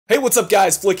Hey, what's up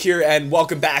guys, Flick here, and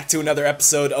welcome back to another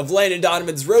episode of Landon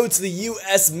Donovan's Road to the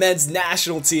US Men's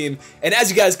National Team. And as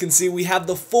you guys can see, we have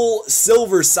the full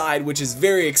silver side, which is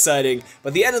very exciting.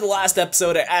 But at the end of the last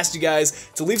episode, I asked you guys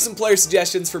to leave some player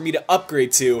suggestions for me to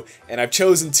upgrade to, and I've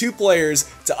chosen two players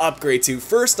to upgrade to.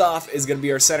 First off is going to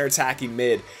be our center attacking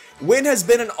mid. Wynn has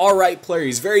been an alright player,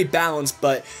 he's very balanced,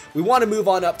 but we want to move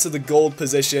on up to the gold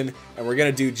position, and we're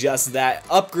going to do just that,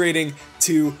 upgrading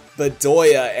to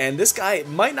Bedoya. And this guy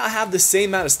might not have the same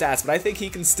amount of stats, but I think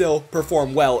he can still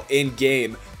perform well in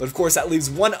game. But of course that leaves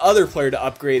one other player to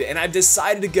upgrade, and I've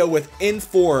decided to go with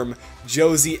Inform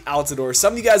Josie Altidore.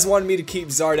 Some of you guys wanted me to keep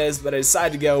Zardes, but I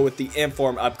decided to go with the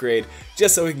Inform upgrade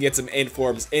just so we can get some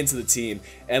Informs into the team.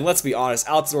 And let's be honest,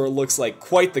 Altidore looks like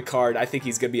quite the card. I think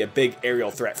he's going to be a big aerial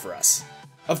threat for us.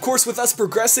 Of course, with us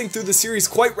progressing through the series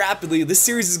quite rapidly, this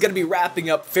series is going to be wrapping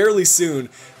up fairly soon,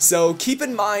 so keep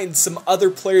in mind some other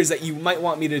players that you might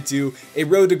want me to do a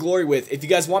Road to Glory with. If you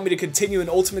guys want me to continue an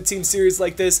Ultimate Team series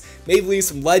like this, maybe leave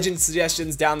some legend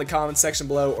suggestions down in the comment section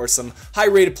below, or some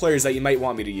high-rated players that you might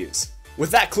want me to use.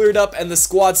 With that cleared up and the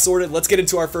squad sorted, let's get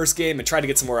into our first game and try to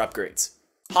get some more upgrades.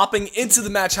 Hopping into the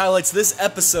match highlights, this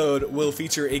episode will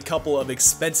feature a couple of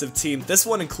expensive teams. This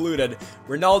one included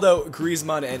Ronaldo,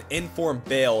 Griezmann, and Inform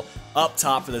Bale up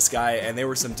top for this guy, and they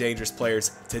were some dangerous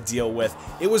players to deal with.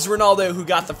 It was Ronaldo who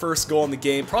got the first goal in the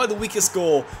game, probably the weakest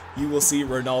goal you will see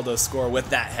Ronaldo score with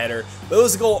that header, but it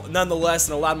was a goal nonetheless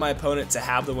and allowed my opponent to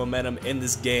have the momentum in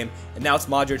this game. And now it's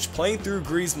Modric playing through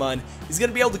Griezmann. He's going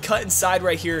to be able to cut inside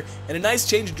right here, and a nice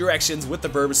change of directions with the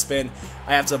Verba spin.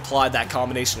 I have to applaud that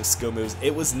combination of skill moves.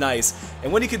 It was nice,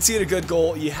 and when you concede a good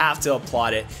goal, you have to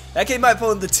applaud it. That gave my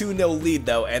opponent the 2-0 lead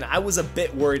though, and I was a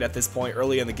bit worried at this point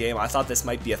early in the game. I thought this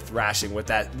might be a thrashing with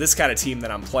this kind of team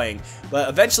that I'm playing, but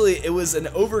eventually it was an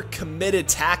overcommitted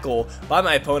tackle by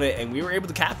my opponent, and we were able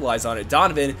to capitalize on it.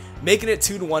 Donovan making it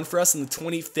 2-1 for us in the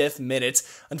 25th minute.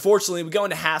 Unfortunately, we go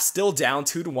into half still down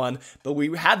 2-1, but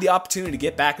we had the opportunity to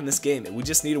get back in this game, and we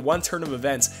just needed one turn of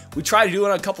events. We tried to do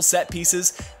it on a couple set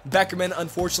pieces. Beckerman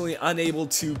unfortunately unable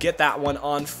to get that one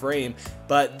on frame,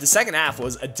 but the second half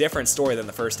was a different story than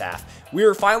the first half. We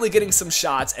were finally getting some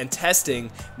shots and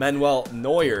testing Manuel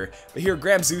Neuer, but here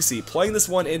Graham Zusi playing this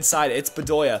one inside. It's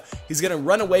Bedoya. He's going to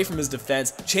run away from his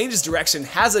defense, changes direction,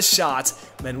 has a shot.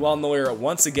 Manuel Neuer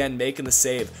once again making the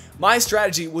save. My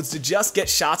strategy was to just get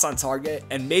shots on target,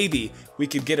 and maybe we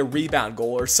could get a rebound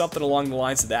goal or something along the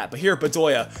lines of that. But here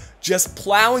Bedoya just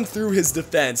plowing through his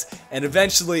defense, and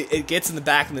eventually it gets in the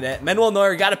back of the net. Manuel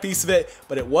Neuer got a piece of it,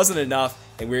 but it wasn't enough,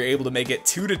 and we were able to make it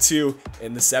 2-2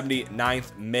 in the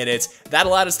 79th minute. That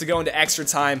allowed us to go into extra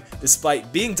time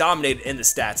despite being dominated in the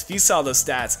stats. If you saw those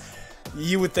stats,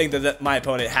 you would think that my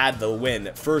opponent had the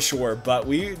win for sure, but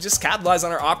we just capitalized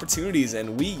on our opportunities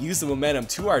and we used the momentum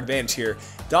to our advantage here.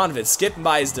 Donovan skipping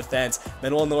by his defense.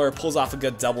 Manuel Neuer pulls off a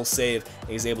good double save, and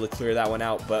he's able to clear that one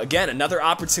out. But again, another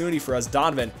opportunity for us.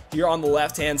 Donovan here on the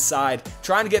left-hand side,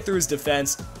 trying to get through his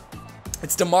defense.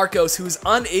 It's DeMarcos who's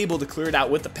unable to clear it out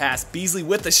with the pass. Beasley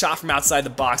with the shot from outside the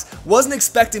box. Wasn't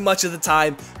expecting much at the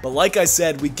time, but like I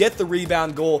said, we get the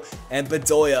rebound goal, and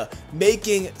Bedoya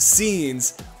making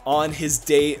scenes on his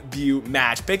debut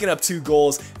match, picking up 2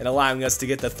 goals and allowing us to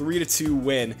get the 3-2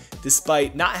 win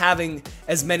despite not having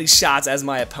as many shots as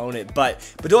my opponent. But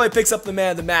Bedoya picks up the man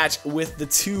of the match with the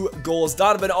 2 goals.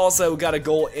 Donovan also got a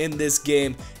goal in this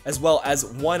game as well as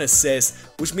 1 assist,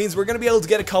 which means we're going to be able to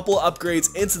get a couple of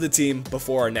upgrades into the team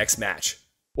before our next match.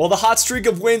 Well, the hot streak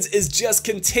of wins is just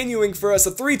continuing for us.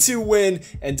 A 3-2 win,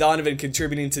 and Donovan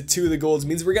contributing to 2 of the goals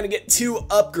means we're going to get 2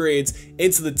 upgrades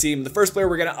into the team. The first player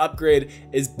we're going to upgrade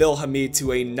is Bill Hamid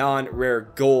to a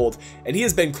non-rare gold, and he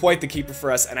has been quite the keeper for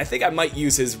us, and I think I might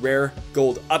use his rare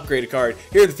gold upgraded card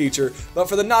here in the future. But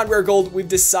for the non-rare gold, we've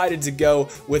decided to go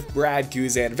with Brad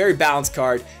Guzan, a very balanced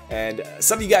card, and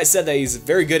some of you guys said that he's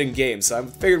very good in games, so I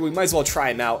figured we might as well try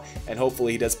him out, and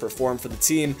hopefully he does perform for the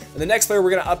team. And the next player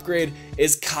we're going to upgrade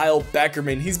is Kyle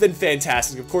Beckerman. He's been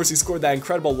fantastic. Of course, he scored that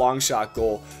incredible long shot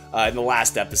goal in the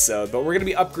last episode, but we're going to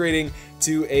be upgrading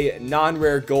to a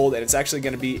non-rare gold, and it's actually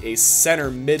going to be a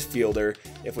center midfielder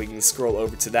if we can scroll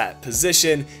over to that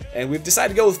position. And we've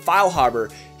decided to go with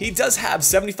Feilhaber. He does have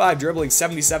 75 dribbling,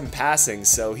 77 passing,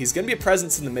 so he's going to be a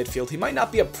presence in the midfield. He might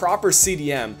not be a proper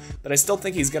CDM, but I still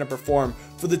think he's going to perform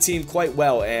for the team quite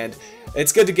well, and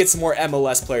it's good to get some more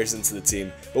MLS players into the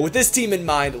team. But with this team in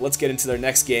mind, let's get into their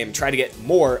next game and try to get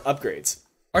more upgrades.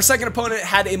 Our second opponent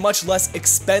had a much less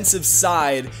expensive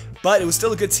side, but it was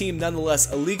still a good team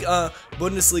nonetheless. A Liga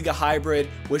Bundesliga hybrid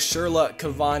with Schürrle,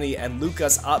 Cavani, and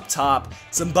Lucas up top.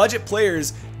 Some budget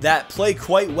players that play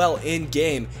quite well in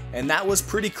game, and that was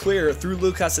pretty clear through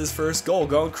Lucas's first goal,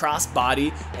 going cross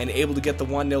body and able to get the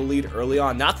 1-0 lead early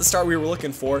on. Not the start we were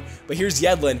looking for, but here's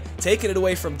Yedlin taking it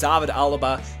away from David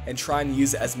Alaba and trying to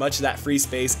use as much of that free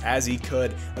space as he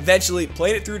could. Eventually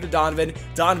playing it through to Donovan.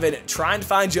 Donovan trying to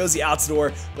find Josie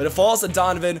Altidore, but it falls to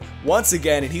Donovan once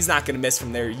again, and he's not going to miss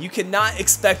from there. You cannot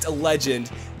expect a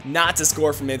legend not to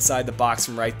score from inside the box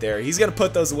from right there. He's going to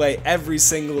put those away every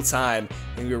single time,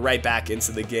 and we're right back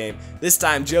into the game. This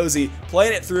time, Josie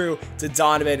playing it through to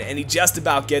Donovan, and he just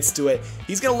about gets to it.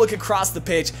 He's going to look across the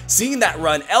pitch, seeing that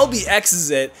run. LBXs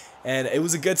it, and it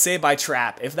was a good save by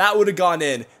Trapp. If that would have gone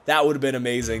in, that would have been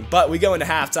amazing. But we go into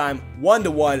halftime,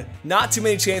 1-1. Not too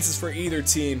many chances for either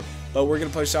team, but we're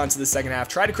going to push on to the second half,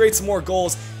 try to create some more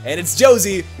goals, and it's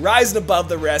Josie rising above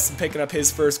the rest and picking up his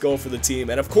first goal for the team.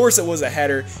 And of course it was a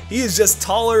header. He is just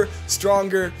taller,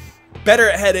 stronger, better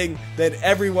at heading than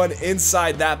everyone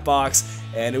inside that box,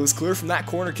 and it was clear from that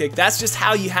corner kick. That's just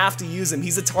how you have to use him.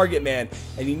 He's a target man,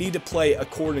 and you need to play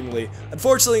accordingly.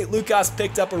 Unfortunately, Lucas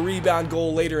picked up a rebound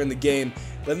goal later in the game,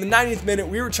 but in the 90th minute,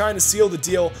 we were trying to seal the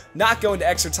deal, not going to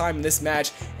extra time in this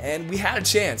match, and we had a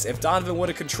chance. If Donovan would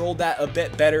have controlled that a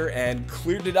bit better and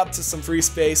cleared it up to some free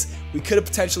space, we could have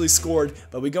potentially scored,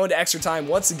 but we go into extra time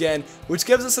once again, which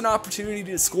gives us an opportunity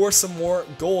to score some more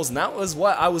goals, and that was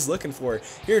what I was looking for.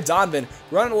 Here, Donovan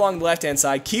running along the left-hand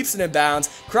side, keeps it in bounds,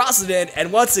 crosses it in,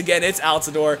 and once again, it's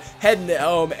Altidore heading it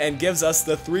home and gives us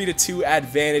the 3-2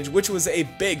 advantage, which was a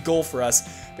big goal for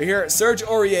us. But here, Serge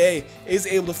Aurier is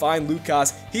able to find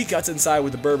Lucas. He cuts inside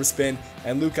with the Berber spin,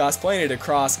 and Lucas playing it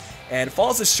across and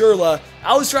falls to Schürrle.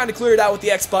 I was trying to clear it out with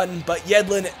the X button, but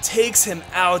Yedlin takes him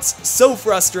out. So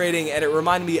frustrating, and it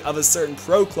reminded me of a certain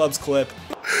Pro Clubs clip.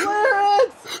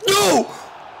 Clearance! No!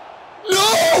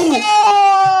 No!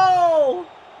 No!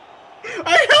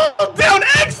 I held down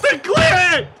X to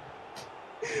clear it!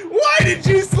 Why did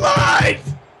you slide?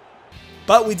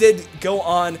 But we did go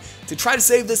on to try to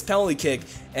save this penalty kick,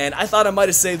 and I thought I might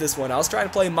have saved this one. I was trying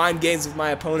to play mind games with my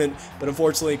opponent, but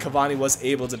unfortunately Cavani was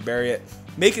able to bury it,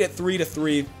 making it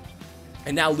 3-3.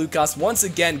 And now Lucas once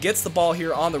again gets the ball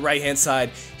here on the right-hand side.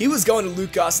 He was going to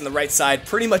Lucas on the right side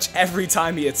pretty much every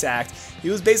time he attacked. He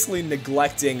was basically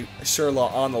neglecting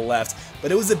Schürrle on the left,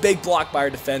 but it was a big block by our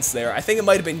defense there. I think it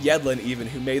might have been Yedlin even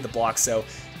who made the block, so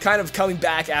kind of coming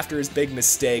back after his big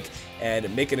mistake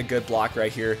and making a good block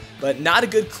right here, but not a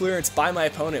good clearance by my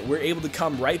opponent. We're able to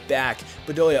come right back.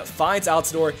 Bedoya finds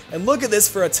Altidore, and look at this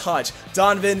for a touch.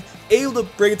 Donovan able to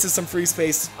bring it to some free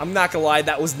space. I'm not gonna lie,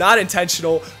 that was not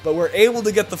intentional, but we're able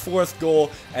to get the fourth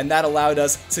goal, and that allowed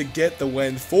us to get the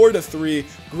win. 4-3,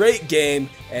 great game,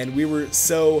 and we were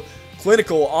so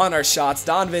clinical on our shots.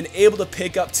 Donovan able to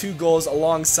pick up 2 goals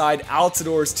alongside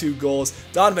Altidore's 2 goals.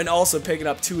 Donovan also picking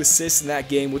up 2 assists in that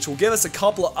game, which will give us a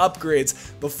couple of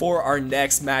upgrades before our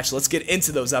next match. Let's get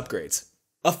into those upgrades.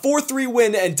 A 4-3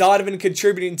 win and Donovan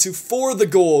contributing to 4 of the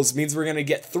goals means we're going to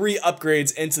get 3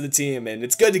 upgrades into the team, and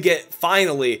it's good to get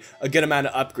finally a good amount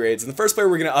of upgrades. And the first player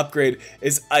we're going to upgrade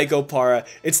is Iko Para.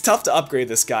 It's tough to upgrade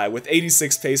this guy with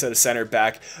 86 pace at a center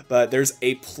back, but there's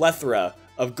a plethora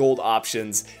of gold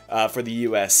options for the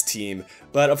US team.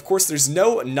 But of course there's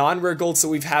no non-rare gold, so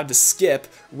we've had to skip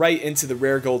right into the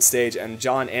rare gold stage, and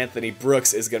John Anthony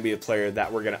Brooks is going to be the player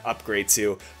that we're going to upgrade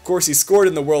to. Of course, he scored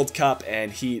in the World Cup,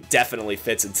 and he definitely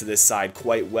fits into this side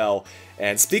quite well.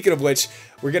 And speaking of which,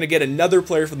 we're going to get another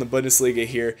player from the Bundesliga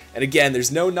here. And again,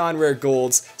 there's no non-rare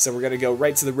golds, so we're going to go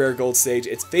right to the rare gold stage.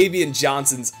 It's Fabian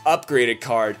Johnson's upgraded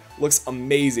card. Looks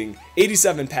amazing.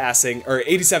 87 passing, or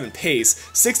 87 pace,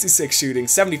 66 shooting,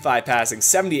 75 passing,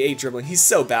 78 dribbling. He's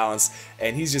so balanced,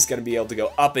 and he's just going to be able to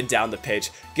go up and down the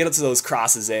pitch, get up to those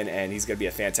crosses in, and he's going to be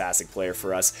a fantastic player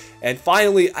for us. And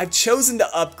finally, I've chosen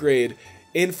to upgrade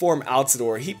Inform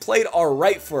Altidore. He played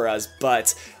alright for us,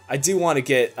 but I do want to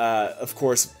get, of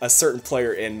course, a certain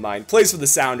player in mind. Plays for the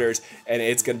Sounders, and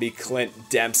it's going to be Clint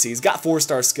Dempsey. He's got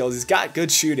 4-star skills. He's got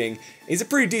good shooting. He's a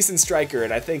pretty decent striker,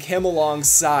 and I think him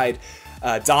alongside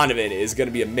Donovan is going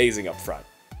to be amazing up front.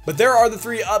 But there are the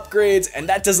 3 upgrades, and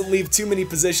that doesn't leave too many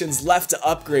positions left to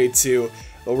upgrade to.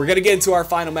 But we're going to get into our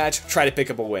final match, try to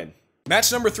pick up a win.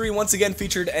 Match number 3 once again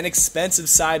featured an expensive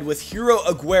side with Hero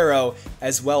Aguero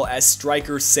as well as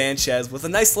striker Sanchez with a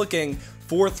nice looking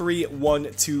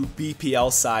 4-3-1-2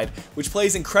 BPL side, which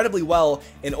plays incredibly well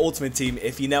in Ultimate Team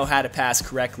if you know how to pass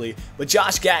correctly. But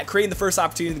Josh Gatt creating the first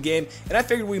opportunity in the game, and I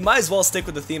figured we might as well stick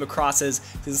with the theme of crosses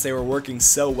since they were working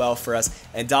so well for us.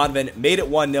 And Donovan made it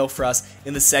 1-0 for us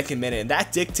in the second minute, and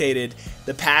that dictated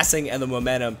the passing and the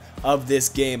momentum of this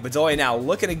game. Bedoya now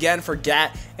looking again for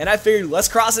Gatt, and I figured let's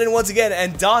cross it in once again,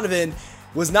 and Donovan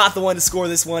was not the one to score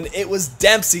this one. It was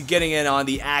Dempsey getting in on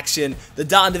the action. The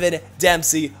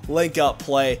Donovan-Dempsey link-up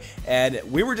play, and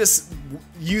we were just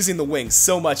using the wings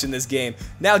so much in this game.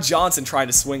 Now Johnson trying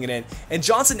to swing it in, and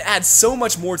Johnson adds so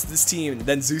much more to this team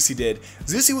than Zusi did.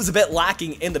 Zusi was a bit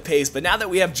lacking in the pace, but now that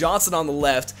we have Johnson on the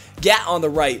left, Gatt on the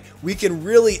right, we can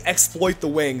really exploit the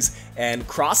wings and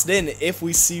cross it in if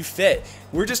we see fit.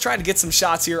 We're just trying to get some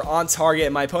shots here on target,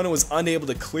 and my opponent was unable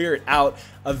to clear it out.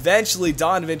 Eventually,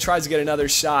 Donovan tries to get another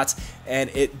shot, and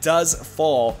it does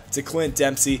fall to Clint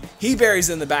Dempsey. He buries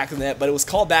it in the back of the net, but it was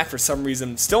called back for some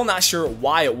reason. Still not sure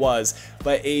why it was,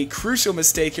 but a crucial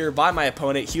mistake here by my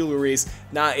opponent. Hugh Reese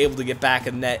not able to get back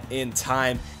in the net in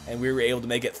time, and we were able to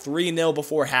make it 3-0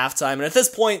 before halftime. And at this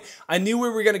point, I knew we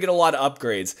were going to get a lot of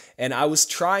upgrades, and I was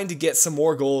trying to get some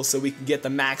more goals so we can get the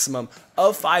maximum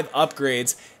of 5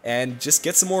 upgrades and just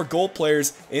get some more goal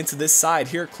players into this side.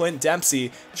 Here, Clint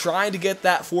Dempsey trying to get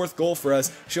that 4th goal for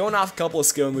us, showing off a couple of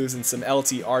skill moves and some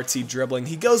LT-RT dribbling.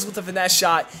 He goes with a finesse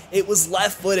shot. It was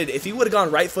left-footed. If he would have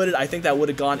gone right-footed, I think that would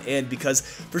have gone in, because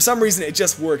for some reason it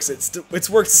just works. It's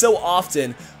worked so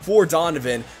often for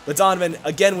Donovan, but Donovan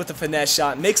again with the finesse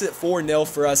shot makes it 4-0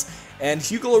 for us. And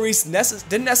Hugo Lloris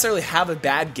didn't necessarily have a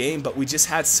bad game, but we just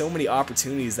had so many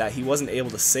opportunities that he wasn't able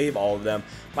to save all of them.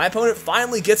 My opponent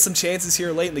finally gets some chances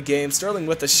here late in the game. Sterling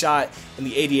with a shot in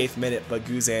the 88th minute, but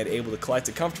Guzan able to collect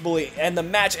it comfortably, and the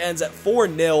match ends at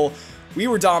 4-0. We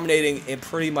were dominating in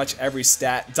pretty much every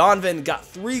stat. Donovan got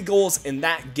 3 goals in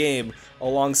that game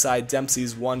alongside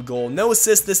Dempsey's 1 goal. No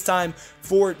assist this time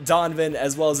for Donovan,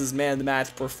 as well as his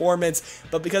man-of-the-match performance,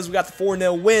 but because we got the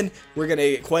 4-0 win, we're going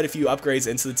to get quite a few upgrades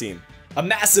into the team. A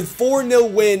massive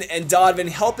 4-0 win, and Donovan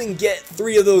helping get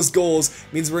 3 of those goals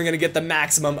means we're going to get the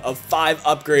maximum of 5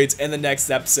 upgrades in the next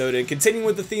episode. And continuing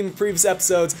with the theme of previous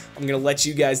episodes, I'm going to let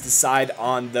you guys decide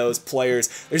on those players.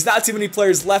 There's not too many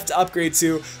players left to upgrade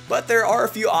to, but there are a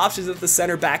few options at the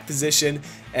center back position.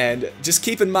 And just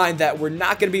keep in mind that we're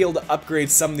not going to be able to upgrade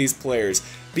some of these players.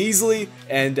 Beasley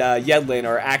and Yedlin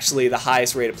are actually the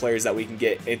highest rated players that we can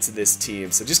get into this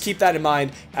team. So just keep that in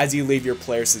mind as you leave your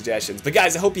player suggestions. But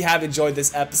guys, I hope you have enjoyed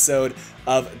this episode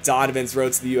of Donovan's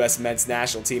Road to the US Men's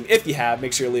National Team. If you have,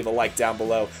 make sure to leave a like down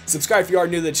below. Subscribe if you are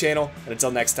new to the channel. And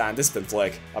until next time, this has been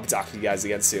Flick. I'll be talking to you guys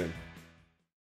again soon.